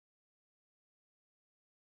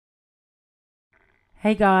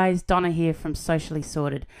Hey guys, Donna here from Socially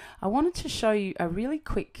Sorted. I wanted to show you a really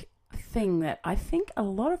quick thing that I think a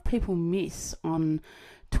lot of people miss on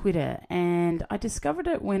Twitter, and I discovered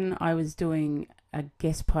it when I was doing a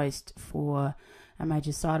guest post for a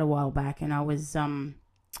major site a while back, and I was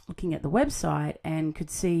looking at the website and could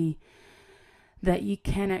see that you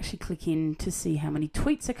can actually click in to see how many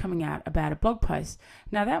tweets are coming out about a blog post.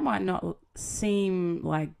 Now that might not seem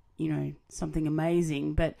like, something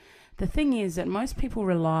amazing, but the thing is that most people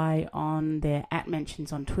rely on their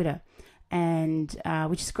 @mentions on Twitter, and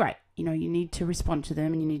which is great. You need to respond to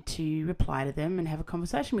them and you need to reply to them and have a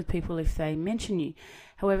conversation with people if they mention you.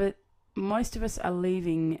 However, most of us are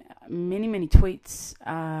leaving many tweets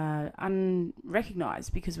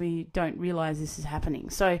unrecognized because we don't realize this is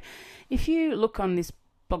happening. So if you look on this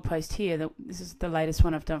blog post here, this is the latest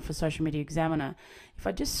one I've done for Social Media Examiner. If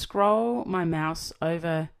I just scroll my mouse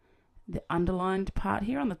over the underlined part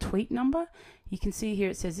here on the tweet number, you can see here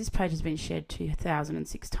it says this page has been shared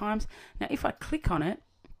 2,006 times. Now if I click on it,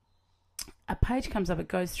 a page comes up, it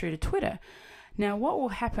goes through to Twitter. Now what will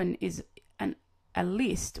happen is a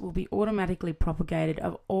list will be automatically propagated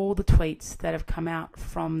of all the tweets that have come out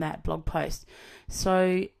from that blog post.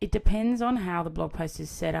 So it depends on how the blog post is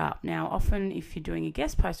set up. Now often if you're doing a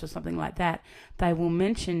guest post or something like that, they will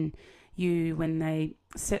mention you when they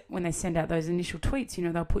send out those initial tweets.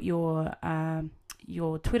 They'll put your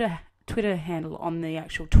Twitter handle on the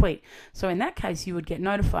actual tweet. So in that case you would get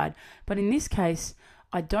notified. But in this case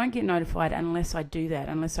I don't get notified unless I do that,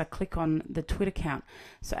 unless I click on the Twitter account.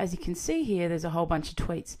 So as you can see here, there's a whole bunch of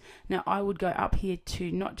tweets. Now I would go up here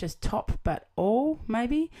to not just top, but all,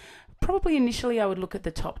 maybe. Probably initially I would look at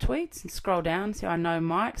the top tweets and scroll down. So I know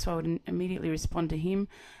Mike, so I would immediately respond to him.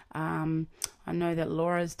 I know that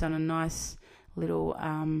Laura's done a nice little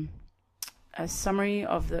a summary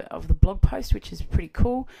of the blog post, which is pretty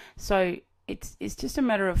cool. So it's just a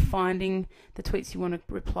matter of finding the tweets you want to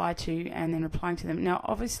reply to and then replying to them. Now,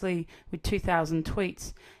 obviously, with 2,000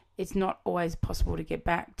 tweets, it's not always possible to get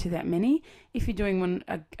back to that many. If you're doing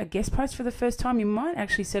a guest post for the first time, you might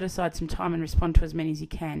actually set aside some time and respond to as many as you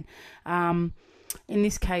can. In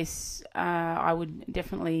this case, I would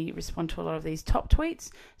definitely respond to a lot of these top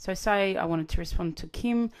tweets. So say I wanted to respond to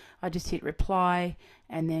Kim, I just hit reply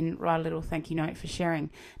and then write a little thank you note for sharing.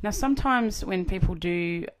 Now, sometimes when people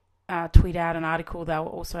do tweet out an article, they'll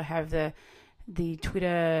also have the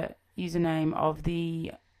Twitter username of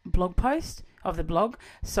the blog post, of the blog.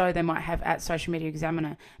 So they might have @Social Media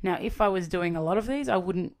Examiner. Now, if I was doing a lot of these, I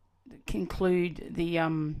wouldn't include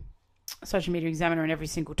the Social Media Examiner in every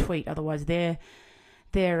single tweet. Otherwise, their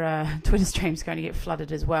Twitter stream's going to get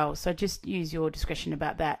flooded as well. So just use your discretion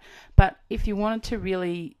about that. But if you wanted to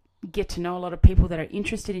really get to know a lot of people that are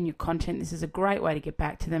interested in your content, this is a great way to get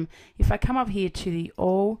back to them. If I come up here to the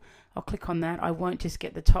all, I'll click on that. I won't just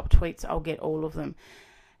get the top tweets, I'll get all of them.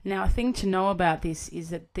 Now, a thing to know about this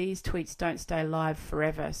is that these tweets don't stay live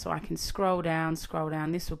forever. So I can scroll down.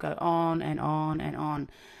 This will go on and on and on.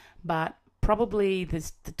 But probably the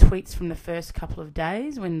tweets from the first couple of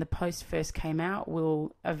days when the post first came out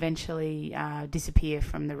will eventually disappear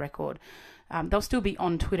from the record. They'll still be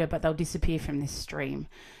on Twitter, but they'll disappear from this stream.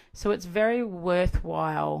 So it's very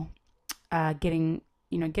worthwhile getting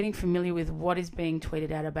familiar with what is being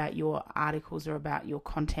tweeted out about your articles or about your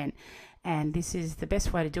content. And this is the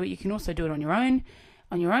best way to do it. You can also do it on your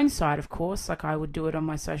own site, of course, like I would do it on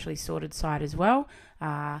my Socially Sorted site as well.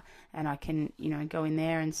 And I can, go in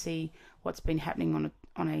there and see what's been happening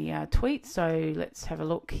on a tweet. So let's have a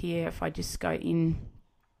look here. If I just go in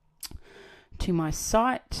to my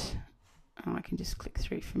site, I can just click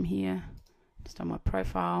through from here, just on my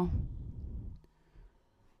profile.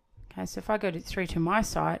 Okay, so if I go through to my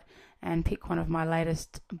site and pick one of my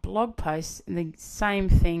latest blog posts, the same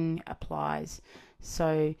thing applies.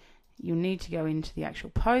 So you'll need to go into the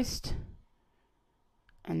actual post,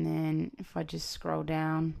 and then if I just scroll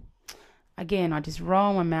down, again, I just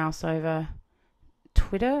roll my mouse over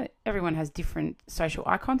Twitter. Everyone has different social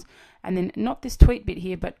icons, and then not this tweet bit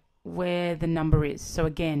here, but where the number is. So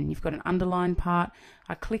again, you've got an underline part.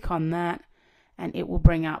 I click on that and it will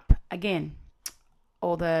bring up again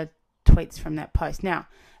all the tweets from that post. Now,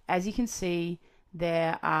 as you can see,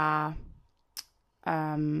 there are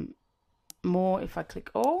more if I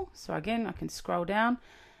click all. So again, I can scroll down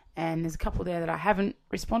and there's a couple there that I haven't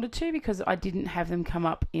responded to because I didn't have them come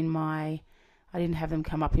up in my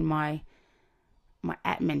my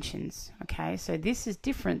 @mentions. Okay, so this is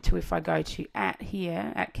different to if I go to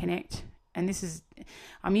here, @connect, and this is,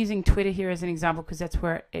 I'm using Twitter here as an example because that's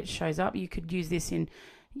where it shows up. You could use this in,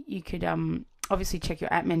 you could obviously check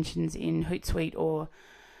your @mentions in Hootsuite or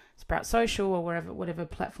Sprout Social or whatever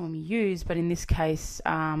platform you use. But in this case,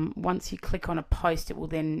 once you click on a post, it will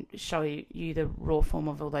then show you the raw form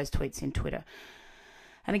of all those tweets in Twitter.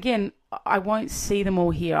 And again, I won't see them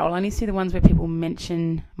all here. I'll only see the ones where people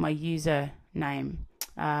mention my user name.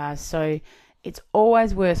 So it's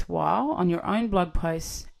always worthwhile on your own blog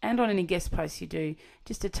posts and on any guest posts you do,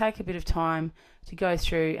 just to take a bit of time to go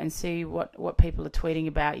through and see what people are tweeting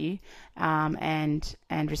about you, and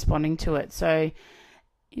responding to it. So,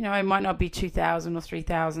 you know, it might not be 2,000 or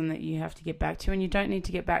 3,000 that you have to get back to, and you don't need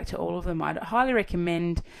to get back to all of them. I'd highly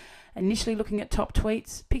recommend initially looking at top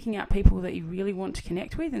tweets, picking out people that you really want to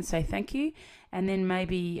connect with and say thank you, and then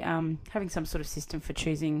maybe having some sort of system for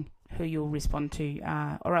choosing who you'll respond to,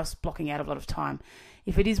 or else blocking out a lot of time.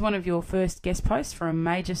 If it is one of your first guest posts for a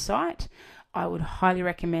major site, I would highly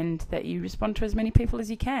recommend that you respond to as many people as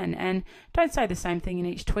you can, and don't say the same thing in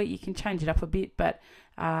each tweet. You can change it up a bit, but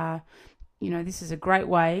you know, this is a great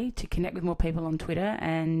way to connect with more people on Twitter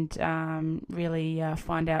and really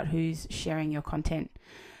find out who's sharing your content.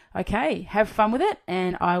 Okay, have fun with it,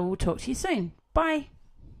 and I will talk to you soon. Bye.